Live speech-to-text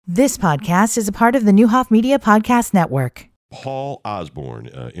This podcast is a part of the Newhoff Media Podcast Network. Paul Osborne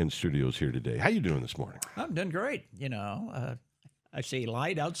in studios here today. How you doing this morning? I'm doing great. I see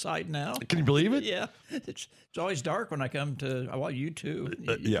light outside now. Can you believe it? Yeah. It's always dark when I come to, well, you too.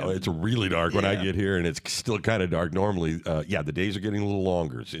 It's really dark when I get here, and it's still kind of dark normally. The days are getting a little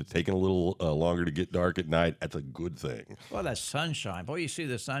longer. It's taking a little longer to get dark at night. That's a good thing. Well, that sunshine. Boy, you see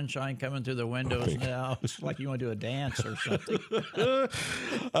the sunshine coming through the windows now. It's like you want to do a dance or something.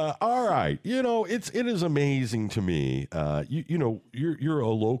 All right. It is amazing to me. You're a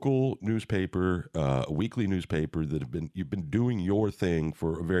local newspaper, a weekly newspaper that you've been doing your thing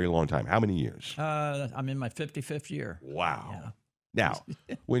for a very long time. How many years? I'm in my 55th year. Wow. Yeah. Now,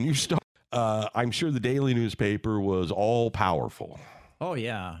 when you start, I'm sure the daily newspaper was all powerful. Oh,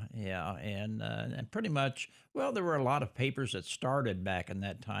 yeah. And pretty much, well, there were a lot of papers that started back in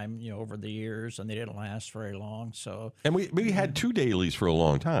that time, over the years, and they didn't last very long. So, and we had two dailies for a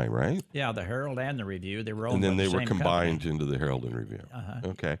long time, right? Yeah, the Herald and the Review. They were owned and then by they the were same combined company. into the Herald and Review. Uh-huh.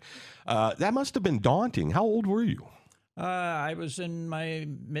 Okay. That must have been daunting. How old were you? I was in my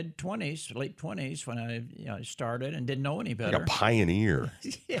mid-20s, late 20s when I started and didn't know any better. Like a pioneer.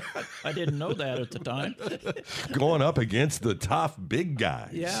 Yeah, I didn't know that at the time. Going up against the tough big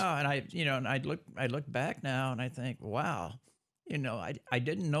guys. Yeah, and I look back now and I think, wow, I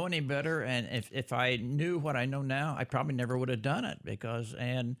didn't know any better, and if I knew what I know now, I probably never would have done it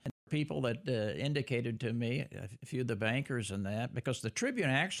and people that indicated to me, a few of the bankers and that, because the Tribune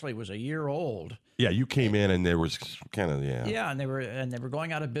actually was a year old. Yeah, you came in and there was kind of Yeah, and they were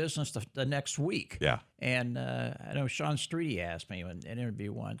going out of business the next week. Yeah. And I know Sean Streety asked me in an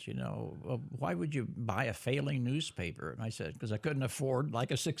interview once, well, why would you buy a failing newspaper? And I said, because I couldn't afford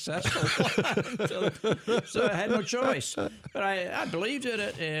like a successful one. so I had no choice. But I believed in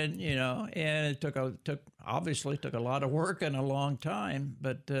it, and it took a lot of work and a long time.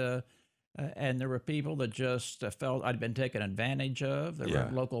 But and there were people that just felt I'd been taken advantage of. There were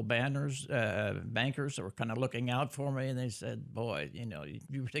local bankers that were kind of looking out for me, and they said, boy,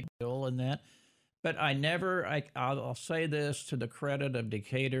 you were taking a role in that. But I'll say this to the credit of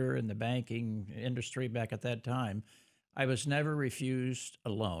Decatur and the banking industry back at that time, I was never refused a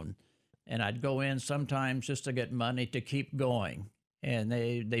loan. And I'd go in sometimes just to get money to keep going. And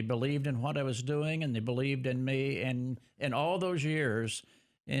they believed in what I was doing, and they believed in me. And in all those years,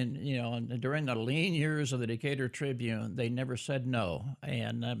 and during the lean years of the Decatur Tribune, they never said no.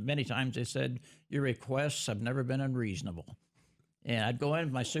 And many times they said, your requests have never been unreasonable. And I'd go in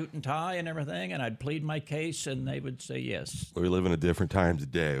with my suit and tie and everything, and I'd plead my case, and they would say yes. We live in a different time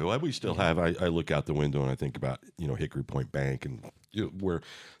today. Well, we still have. I look out the window and I think about Hickory Point Bank and where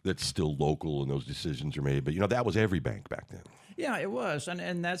that's still local and those decisions are made. But that was every bank back then. Yeah, it was,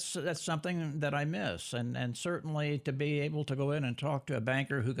 and that's something that I miss, and certainly to be able to go in and talk to a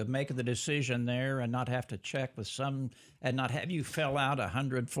banker who could make the decision there and not have to check with some, and not have you fill out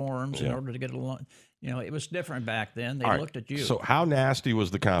 100 forms in order to get a loan. It was different back then. They looked at you. So how nasty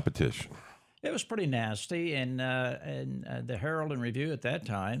was the competition? It was pretty nasty, and the Herald and Review at that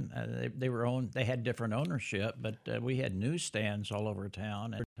time, they had different ownership, but we had newsstands all over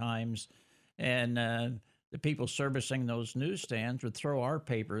town at times, and the people servicing those newsstands would throw our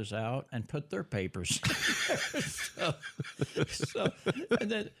papers out and put their papers. so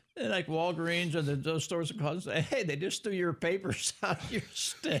and then like Walgreens and those stores would call and say, hey, they just threw your papers out of your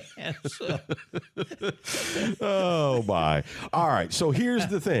stand. So. Oh, my. All right. So here's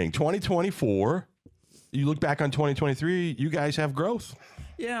the thing. 2024, you look back on 2023, you guys have growth.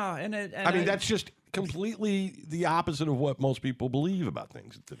 Yeah. And that's just completely the opposite of what most people believe about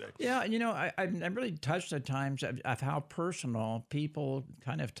things today. Yeah, I'm really touched at times of how personal people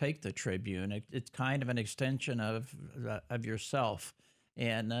kind of take the Tribune. It's kind of an extension of yourself.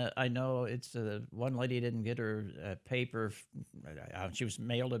 And I know it's one lady didn't get her paper. She was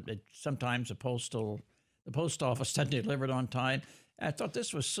mailed it. Sometimes the post office doesn't deliver it on time. I thought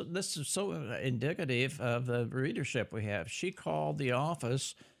this is so indicative of the readership we have. She called the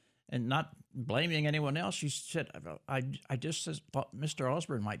office. And not blaming anyone else, she said, I just thought Mr.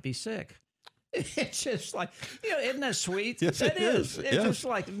 Osborne might be sick. It's just like, isn't that sweet? Yes, it is. It's yes. just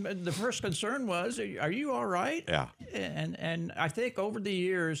like the first concern was, are you all right? Yeah. And I think over the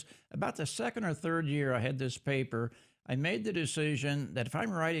years, about the second or third year I had this paper, I made the decision that if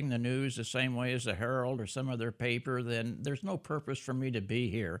I'm writing the news the same way as the Herald or some other paper, then there's no purpose for me to be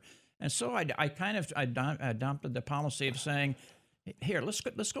here. And so I adopted the policy of saying, here, let's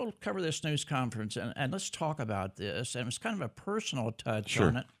go cover this news conference and let's talk about this. And it was kind of a personal touch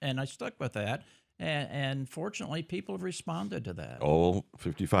on it, and I stuck with that. And fortunately, people have responded to that. Oh,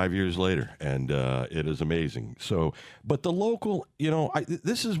 55 years later, and it is amazing. So, but the local,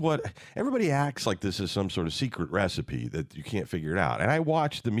 this is what everybody acts like this is some sort of secret recipe that you can't figure it out. And I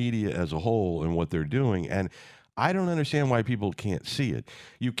watch the media as a whole and what they're doing, and I don't understand why people can't see it.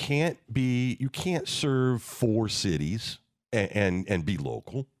 You can't serve 4 cities and be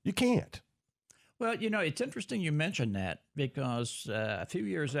local. You can't. Well, it's interesting you mentioned that because a few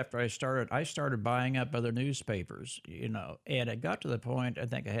years after I started buying up other newspapers, and it got to the point, I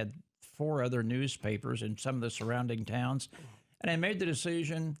think I had 4 other newspapers in some of the surrounding towns. And I made the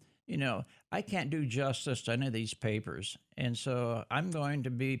decision, I can't do justice to any of these papers. And so I'm going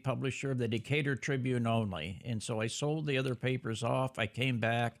to be publisher of the Decatur Tribune only. And so I sold the other papers off. I came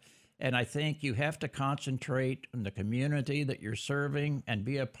back. And I think you have to concentrate on the community that you're serving and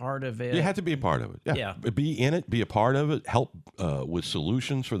be a part of it. You have to be a part of it. Yeah. Be in it, be a part of it, help with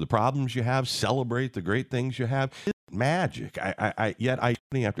solutions for the problems you have, celebrate the great things you have. It's magic. Yet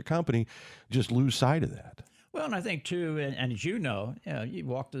company after company just lose sight of that. Well, and I think, too, and as you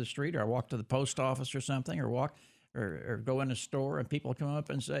walk to the street or walk to the post office or something or go in a store and people come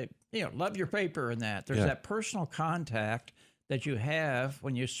up and say, love your paper and that. There's that personal contact that you have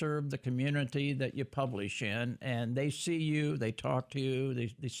when you serve the community that you publish in, and they see you, they talk to you,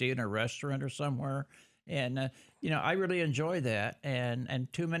 they see you in a restaurant or somewhere. And, I really enjoy that. And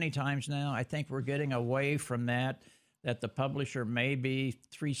too many times now, I think we're getting away from that the publisher may be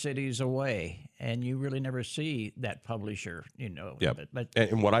 3 cities away, and you really never see that publisher, Yeah.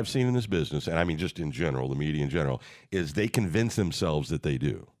 And what I've seen in this business, and I mean just in general, the media in general, is they convince themselves that they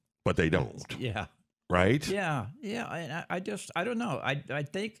do, but they don't. Yeah. Right? Yeah. And I don't know. I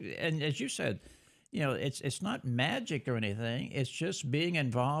think, and as you said, it's not magic or anything. It's just being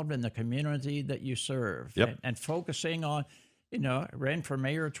involved in the community that you serve. Yep. And focusing on, I ran for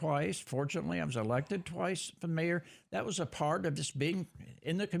mayor twice. Fortunately, I was elected twice for mayor. That was a part of just being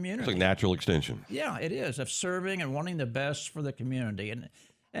in the community. It's like natural extension. Yeah, it is, of serving and wanting the best for the community.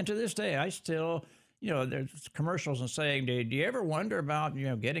 And to this day, I still... there's commercials and saying, do you ever wonder about,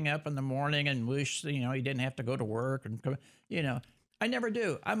 getting up in the morning and wish, you didn't have to go to work? And, I never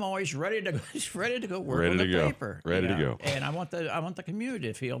do. I'm always ready to go work on the paper. Ready to go. And I want the community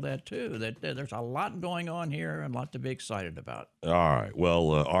to feel that too, that there's a lot going on here and a lot to be excited about. All right.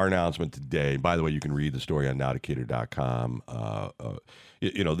 Well, our announcement today, by the way, you can read the story on nowdecatur.com.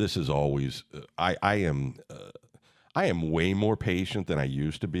 This is always, I am way more patient than I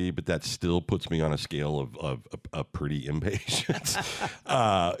used to be, but that still puts me on a scale of pretty impatient.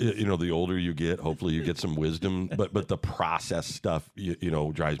 The older you get, hopefully you get some wisdom, but the process stuff,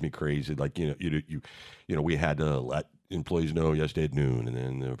 drives me crazy. Like, we had to let employees know yesterday at noon, and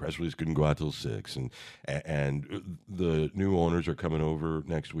then the press release couldn't go out till 6. And the new owners are coming over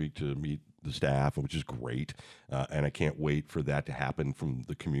next week to meet the staff, which is great. And I can't wait for that to happen from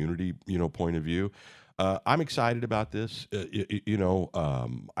the community, point of view. I'm excited about this.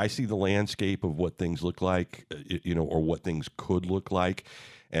 I see the landscape of what things look like, or what things could look like.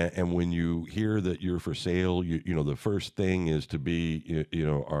 And when you hear that you're for sale, the first thing is to be,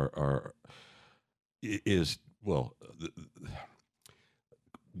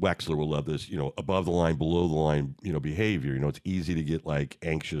 Wexler will love this, above the line, below the line, behavior. It's easy to get like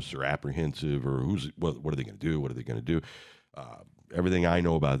anxious or apprehensive or what are they going to do? What are they going to do? Everything I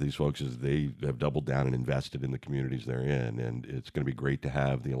know about these folks is they have doubled down and invested in the communities they're in, and it's going to be great to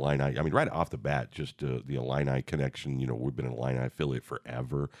have the Illini. I mean, right off the bat, just the Illini connection. We've been an Illini affiliate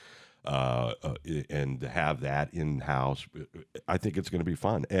forever, and to have that in-house, I think it's going to be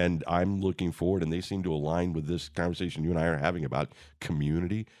fun. And I'm looking forward, and they seem to align with this conversation you and I are having about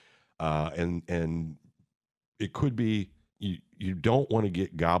community, and it could be. You don't want to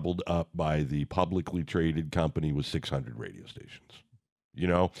get gobbled up by the publicly traded company with 600 radio stations,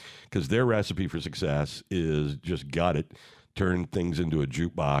 because their recipe for success is just gut it, turn things into a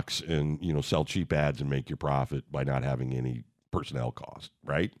jukebox and, sell cheap ads and make your profit by not having any personnel cost,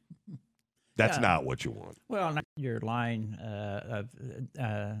 right? That's not what you want. Well, your line of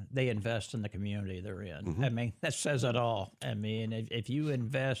they invest in the community they're in. Mm-hmm. I mean, that says it all. I mean, if you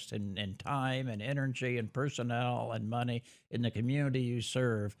invest in time and energy and personnel and money in the community you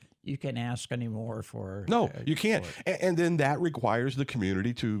serve, you can ask any more for. No, you can't. And then that requires the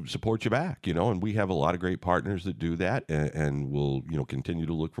community to support you back, and we have a lot of great partners that do that, and we'll, continue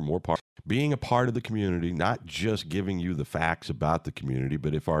to look for more partners. Being a part of the community, not just giving you the facts about the community,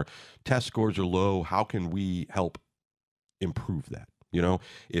 but if our test scores are low, how can we help improve that? You know,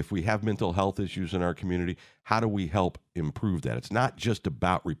 if we have mental health issues in our community, how do we help improve that? It's not just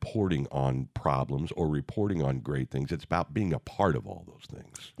about reporting on problems or reporting on great things. It's about being a part of all those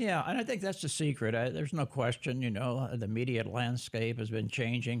things. Yeah, and I think that's the secret. There's no question, the media landscape has been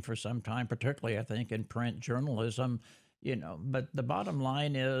changing for some time, particularly, I think, in print journalism. But the bottom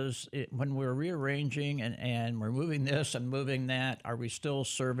line is when we're rearranging and we're moving this and moving that, are we still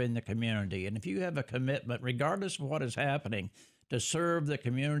serving the community? And if you have a commitment, regardless of what is happening, to serve the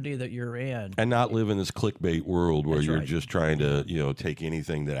community that you're in. And not live in this clickbait world where That's you're right. just trying to, take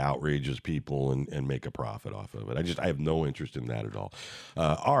anything that outrages people and make a profit off of it. I have no interest in that at all.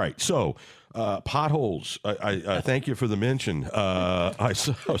 All right. So, potholes. I thank you for the mention. I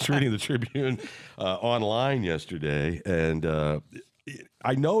was reading the Tribune online yesterday, and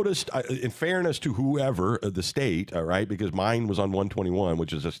I noticed, in fairness to whoever, the state, all right, because mine was on 121,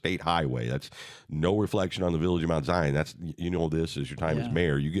 which is a state highway. That's no reflection on the Village of Mount Zion. That's, this is your time as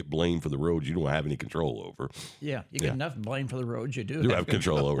mayor. You get blamed for the roads you don't have any control over. Yeah, you get enough blame for the roads you do have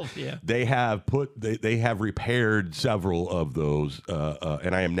control over. Yeah. They have repaired several of those,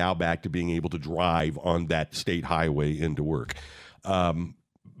 and I am now back to being able to drive on that state highway into work.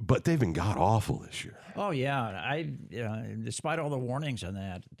 But they've been god awful this year. Oh yeah, despite all the warnings on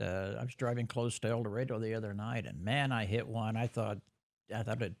that, I was driving close to El Dorado the other night, and man, I hit one. I thought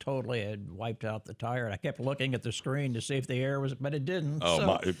it totally had wiped out the tire. And I kept looking at the screen to see if the air was, but it didn't.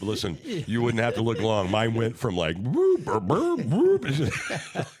 Oh, listen, you wouldn't have to look long. Mine went from like whoop, burp, burp, whoop,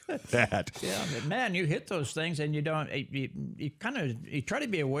 that. Yeah, but man, you hit those things, and you don't. You try to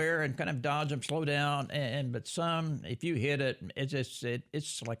be aware and kind of dodge them, slow down, but some, if you hit it,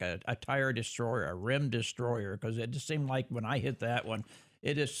 it's like a tire destroyer, a rim destroyer, because it just seemed like when I hit that one,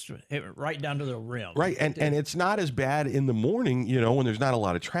 it just hit right down to the rim. Right, and it's not as bad in the morning, when there's not a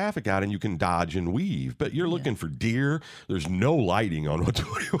lot of traffic out and you can dodge and weave. But you're looking for deer. There's no lighting on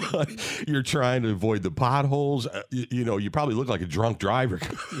 121. You're trying to avoid the potholes. You probably look like a drunk driver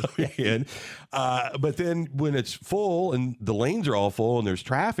coming in. But then when it's full and the lanes are all full and there's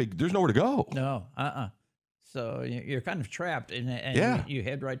traffic, there's nowhere to go. No, So you're kind of trapped, and you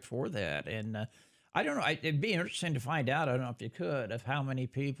head right for that. And I don't know. It'd be interesting to find out. I don't know if you could, of how many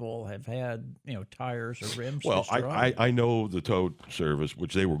people have had tires or rims. Well, destroyed. I know the tow service,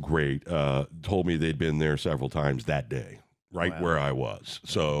 which they were great. Told me they'd been there several times that day, right where I was.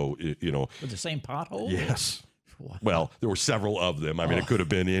 So with the same pothole. Yes. Wow. Well, there were several of them. I mean, it could have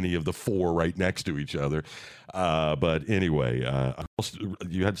been any of the four right next to each other. But anyway,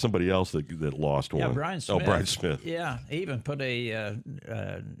 you had somebody else that lost one. Yeah, Brian Smith. Oh, Brian Smith. Yeah, he even put he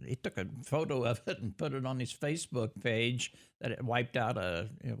took a photo of it and put it on his Facebook page that it wiped out a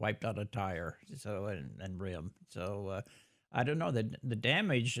tire, and rim. So I don't know, the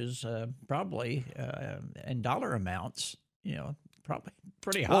damage is probably in dollar amounts, probably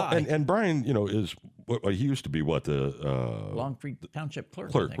pretty high. Well, and Brian, he used to be the Long Creek Township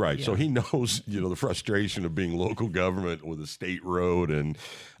clerk. Clerk, I think. right? Yeah. So he knows, the frustration of being local government with a state road, and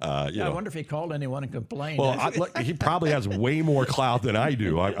I wonder if he called anyone and complained. Well, he probably has way more clout than I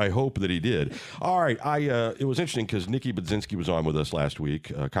do. I hope that he did. All right, it was interesting because Nikki Budzinski was on with us last week,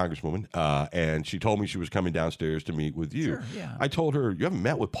 Congresswoman, and she told me she was coming downstairs to meet with you. Sure, yeah. I told her, you haven't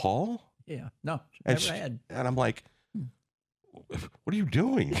met with Paul? Yeah, no, And never had. And I'm like, what are you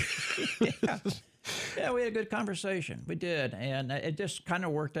doing? Yeah, we had a good conversation. We did, and it just kind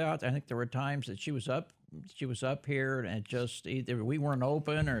of worked out. I think there were times that she was up here, and it just either we weren't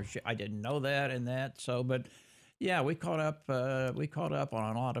open or I didn't know that and that. So, but yeah, we caught up. We caught up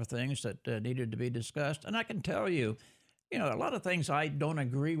on a lot of things that needed to be discussed, and I can tell you, a lot of things I don't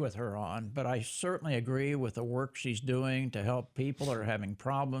agree with her on, but I certainly agree with the work she's doing to help people that are having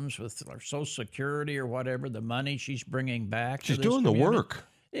problems with their Social Security or whatever, the money she's bringing back. She's to this doing the community. work.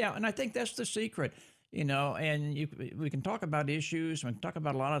 Yeah, and I think that's the secret, and we can talk about issues, we can talk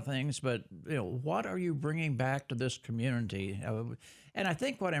about a lot of things, but, what are you bringing back to this community? And I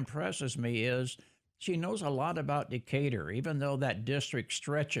think what impresses me is she knows a lot about Decatur, even though that district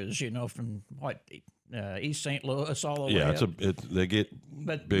stretches, from East St. Louis all the way up. They get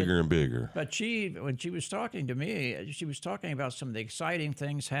bigger and bigger. But when she was talking to me, she was talking about some of the exciting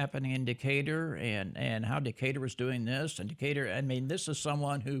things happening in Decatur and how Decatur was doing this. And Decatur, I mean, this is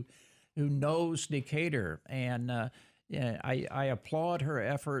someone who knows Decatur. And I applaud her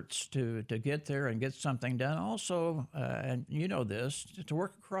efforts to get there and get something done. Also, and you know this, to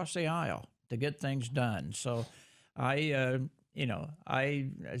work across the aisle to get things done. So as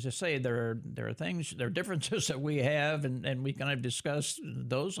I say, there are things, there are differences that we have, and we kind of discuss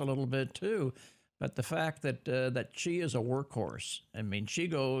those a little bit too. But the fact that she is a workhorse, I mean, she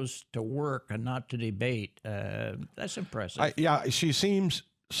goes to work and not to debate, that's impressive. Yeah, she seems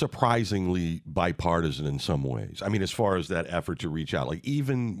surprisingly bipartisan in some ways. I mean, as far as that effort to reach out, like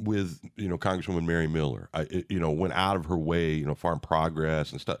even with, Congresswoman Mary Miller, went out of her way, farm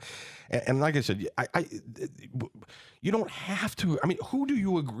progress and stuff. And like I said, you don't have to. I mean, who do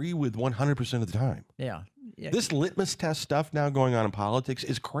you agree with 100% of the time? Yeah. This litmus test stuff now going on in politics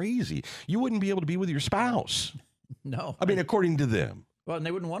is crazy. You wouldn't be able to be with your spouse. No. I mean, according to them. Well, and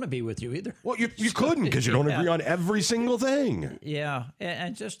they wouldn't want to be with you either. Well, you couldn't because you don't agree on every single thing. Yeah.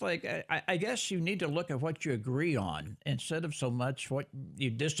 And just like, I guess you need to look at what you agree on instead of so much what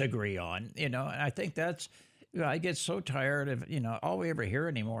you disagree on, And I think that's, I get so tired of, all we ever hear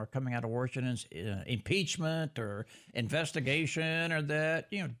anymore coming out of Washington is impeachment or investigation or that,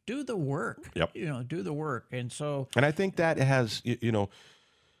 do the work. Yep. Do the work. And so. And I think that has,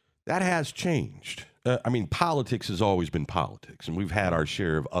 that has changed. I mean, politics has always been politics, and we've had our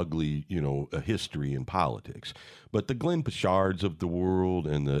share of ugly, history in politics. But the Glenn Pichards of the world,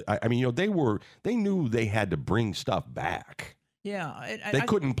 and they knew they had to bring stuff back. Yeah, they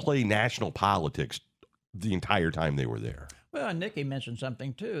couldn't play national politics the entire time they were there. Well, and Nikki mentioned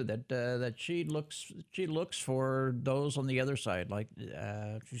something too that she looks for those on the other side. Like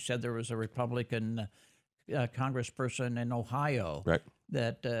she said, there was a Republican congressperson in Ohio, right,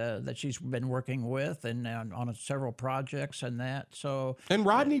 that she's been working with and on several projects and that. So and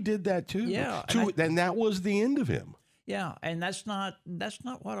Rodney did that too. Yeah, and that was the end of him. Yeah, and that's not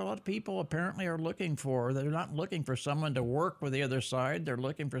what a lot of people apparently are looking for. They're not looking for someone to work with the other side. They're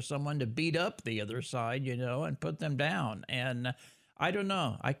looking for someone to beat up the other side, and put them down. And I don't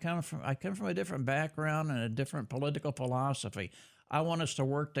know. I come from a different background and a different political philosophy. I want us to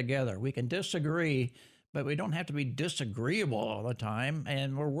work together. We can disagree, but we don't have to be disagreeable all the time.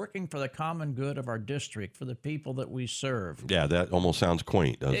 And we're working for the common good of our district, for the people that we serve. Yeah, that almost sounds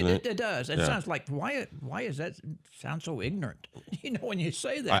quaint, doesn't it? It does. It sounds like, why does that sound so ignorant? When you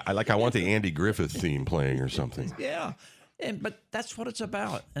say that. I want the Andy Griffith theme playing or something. Yeah. But that's what it's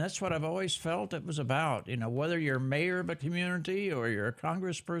about. And that's what I've always felt it was about. Whether you're mayor of a community or you're a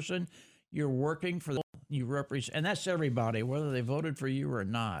congressperson, you're working for you represent, and that's everybody, whether they voted for you or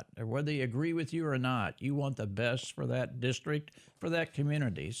not, or whether they agree with you or not. You want the best for that district, for that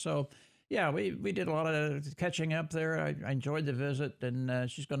community. So, yeah, we did a lot of catching up there. I enjoyed the visit,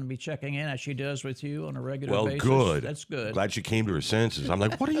 and she's going to be checking in as she does with you on a regular basis. Well, good. That's good. Glad she came to her senses. I'm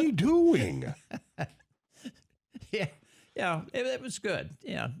like, what are you doing? Yeah, it was good.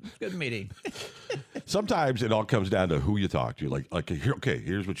 Yeah, good meeting. Sometimes it all comes down to who you talk to. Like, okay,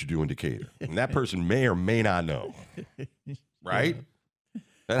 here's what you do in Decatur. And that person may or may not know. Right?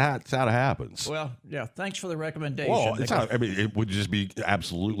 That's how it happens. Well, yeah, thanks for the recommendation. Well, it would just be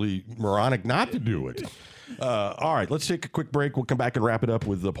absolutely moronic not to do it. All right, let's take a quick break. We'll come back and wrap it up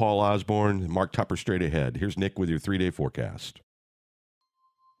with Paul Osborne and Mark Tupper straight ahead. Here's Nick with your 3-day forecast.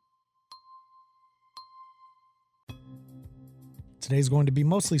 Today's going to be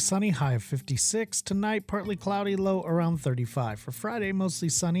mostly sunny, high of 56. Tonight, partly cloudy, low around 35. For Friday, mostly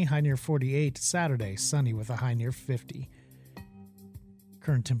sunny, high near 48. Saturday, sunny with a high near 50.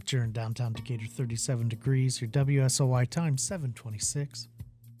 Current temperature in downtown Decatur, 37 degrees. Your WSOY time, 7:26.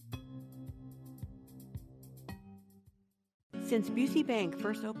 Since Busey Bank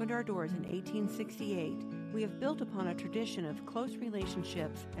first opened our doors in 1868, we have built upon a tradition of close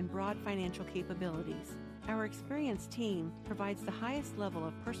relationships and broad financial capabilities. Our experienced team provides the highest level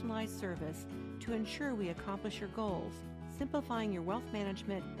of personalized service to ensure we accomplish your goals, simplifying your wealth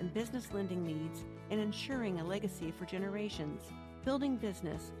management and business lending needs and ensuring a legacy for generations. Building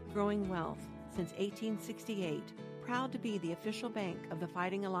business, growing wealth since 1868. Proud to be the official bank of the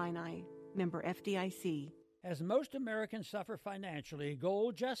Fighting Illini. Member FDIC. As most Americans suffer financially,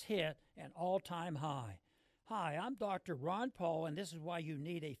 gold just hit an all-time high. Hi, I'm Dr. Ron Paul, and this is why you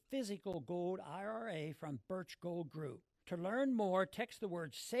need a physical gold IRA from Birch Gold Group. To learn more, text the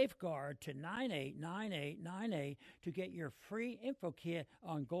word SAFEGUARD to 989898 to get your free info kit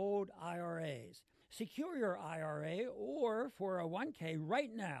on gold IRAs. Secure your IRA or 401k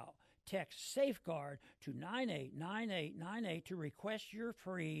right now. Text SAFEGUARD to 989898 to request your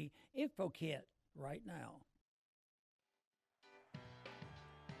free info kit right now.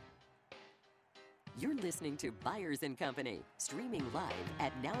 You're listening to Byers & Company, streaming live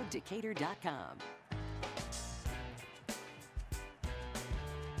at nowdecatur.com.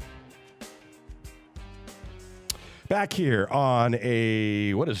 Back here on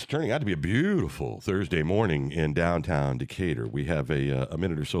what is turning out to be a beautiful Thursday morning in downtown Decatur. We have a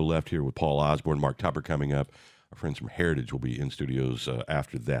minute or so left here with Paul Osborne, Mark Tupper coming up. Our friends from Heritage will be in studios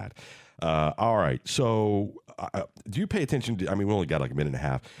after that. All right. So do you pay attention to, I mean, we only got like a minute and a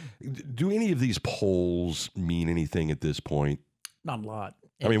half. Do any of these polls mean anything at this point? Not a lot.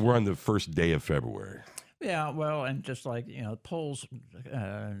 I mean, we're on the first day of February. Yeah, well, and just like, polls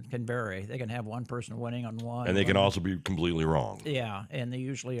can vary. They can have one person winning on one. And they can also be completely wrong. Yeah, and they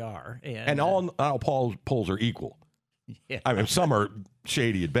usually are. And all polls are equal. Yeah. I mean, some are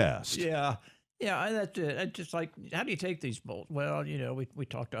shady at best. Yeah. Yeah, and that's it. It's just like, how do you take these polls? Well, we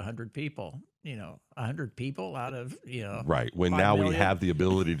talked to 100 people. 100 people out of, Right. When 5 now million. we have the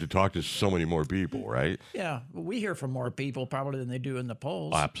ability to talk to so many more people, right? Yeah, we hear from more people probably than they do in the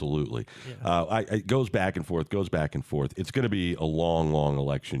polls. Absolutely. Yeah. It goes back and forth, It's going to be a long, long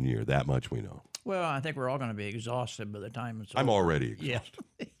election year. That much we know. Well, I think we're all going to be exhausted by the time it's I'm over. already exhausted.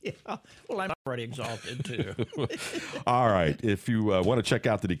 Yeah. Well, I'm already exhausted, too. All right. If you want to check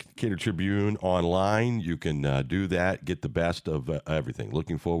out the Decatur Tribune online, you can do that. Get the best of everything.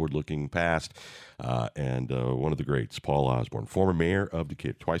 Looking forward, looking past. And one of the greats, Paul Osborne, former mayor of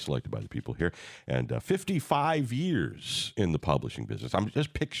Decatur, twice elected by the people here, and 55 years in the publishing business. I'm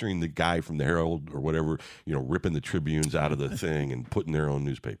just picturing the guy from the Herald or whatever, ripping the Tribunes out of the thing and putting their own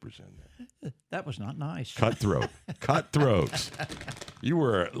newspapers in there. That was not nice. Cutthroats. You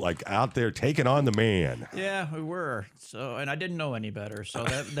were like out there taking on the man. Yeah, we were. So, and I didn't know any better. So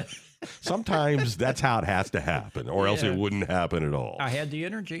that sometimes that's how it has to happen, or else it wouldn't happen at all. I had the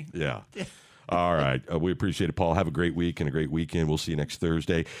energy. Yeah. All right. We appreciate it, Paul. Have a great week and a great weekend. We'll see you next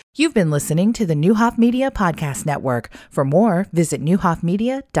Thursday. You've been listening to the Newhoff Media Podcast Network. For more, visit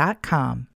newhoffmedia.com.